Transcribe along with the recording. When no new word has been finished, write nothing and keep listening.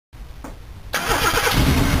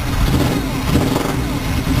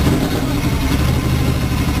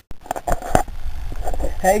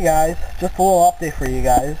Hey guys, just a little update for you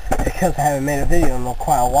guys, because I haven't made a video in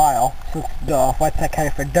quite a while, since the White Tech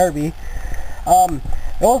for Derby. The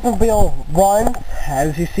Oldsmobile runs,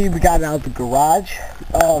 as you see we got it out of the garage.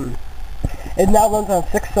 It now runs on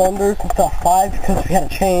 6 cylinders instead of 5 because we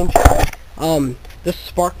had to change this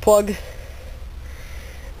spark plug.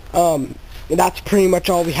 And that's pretty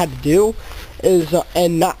much all we had to do, is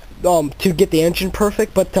and not to get the engine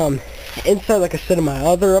perfect, but inside, like I said in my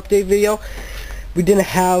other update video, we didn't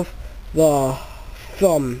have the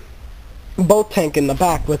boat tank in the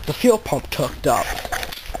back with the fuel pump hooked up.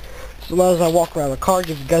 So now as I walk around the car,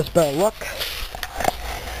 give you guys a better look.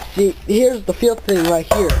 See, here's the fuel thing right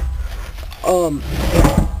here.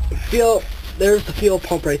 There's the fuel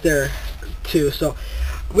pump right there too. So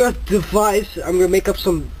I'm gonna make up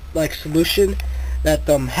some like solution that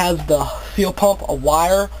has the fuel pump, a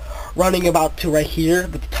wire running about to right here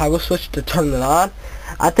with the toggle switch to turn it on.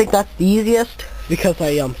 I think that's the easiest because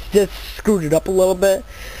I just screwed it up a little bit.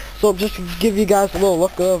 So just to give you guys a little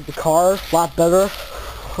look of the car, a lot better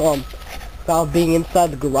without being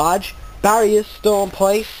inside the garage. Battery is still in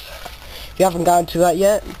place. If you haven't gotten to that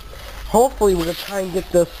yet, hopefully we're gonna try and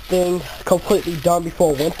get this thing completely done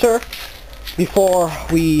before winter, before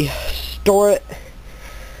we store it.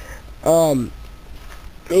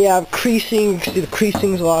 Yeah, creasing. You can see the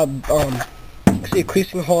creasing's a lot. You can see the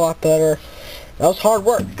creasing a whole lot better. That was hard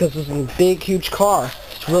work because this is a big, huge car.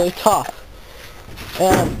 It's really tough.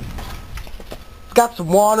 And it's got some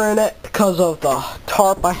water in it because of the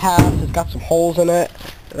tarp I have. It's got some holes in it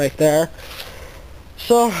right there.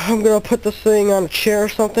 So I'm gonna put this thing on a chair or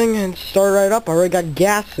something and start right up. I already got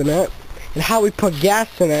gas in it. And how we put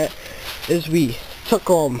gas in it is we took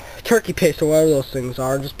turkey paste or whatever those things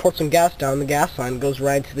are, just pour some gas down the gas line, goes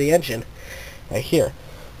right to the engine right here.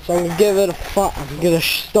 So I'm gonna give it I'm gonna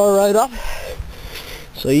start right up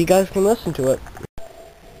so you guys can listen to it.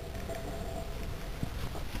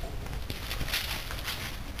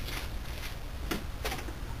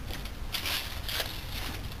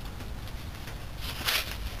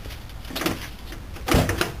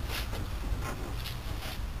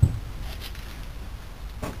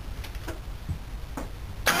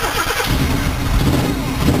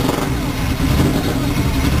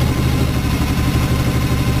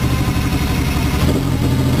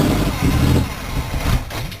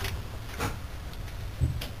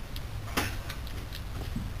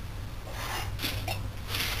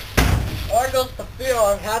 There goes the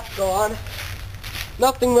fuel, hat's gone.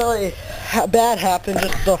 Nothing really bad happened,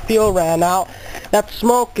 just the fuel ran out. That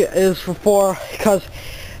smoke is because it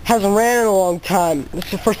hasn't ran in a long time. This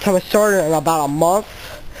is the first time I started in about a month.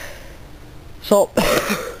 So,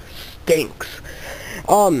 stinks.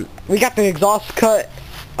 We got the exhaust cut,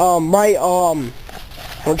 I'm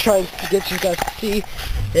trying to get you guys to see.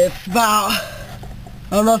 It's about, I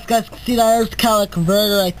don't know if you guys can see that, there's the catalytic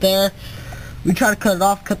converter right there. We try to cut it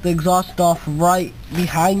off, cut the exhaust off right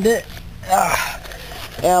behind it.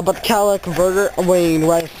 Yeah, but the catalytic converter,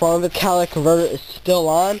 right in front of it, catalytic converter is still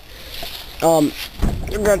on. We're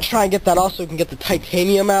going to try and get that off so we can get the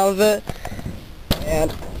titanium out of it.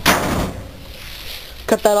 And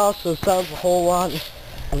cut that off so it sounds a whole lot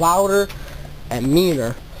louder and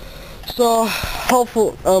meaner. So,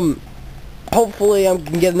 hopefully I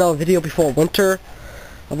can get another video before winter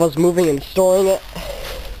of us moving and storing it.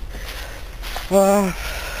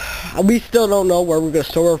 We still don't know where we're going to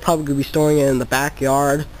store it. We're probably going to be storing it in the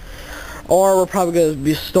backyard. Or we're probably going to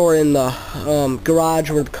be storing in the garage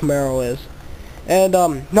where the Camaro is. And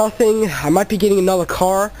nothing, I might be getting another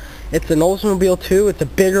car. It's an Oldsmobile too. It's a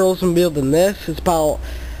bigger Oldsmobile than this. It's about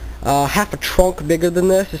half a trunk bigger than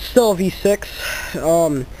this. It's still a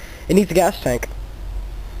V6. It needs a gas tank.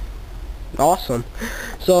 Awesome.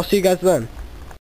 So I'll see you guys then.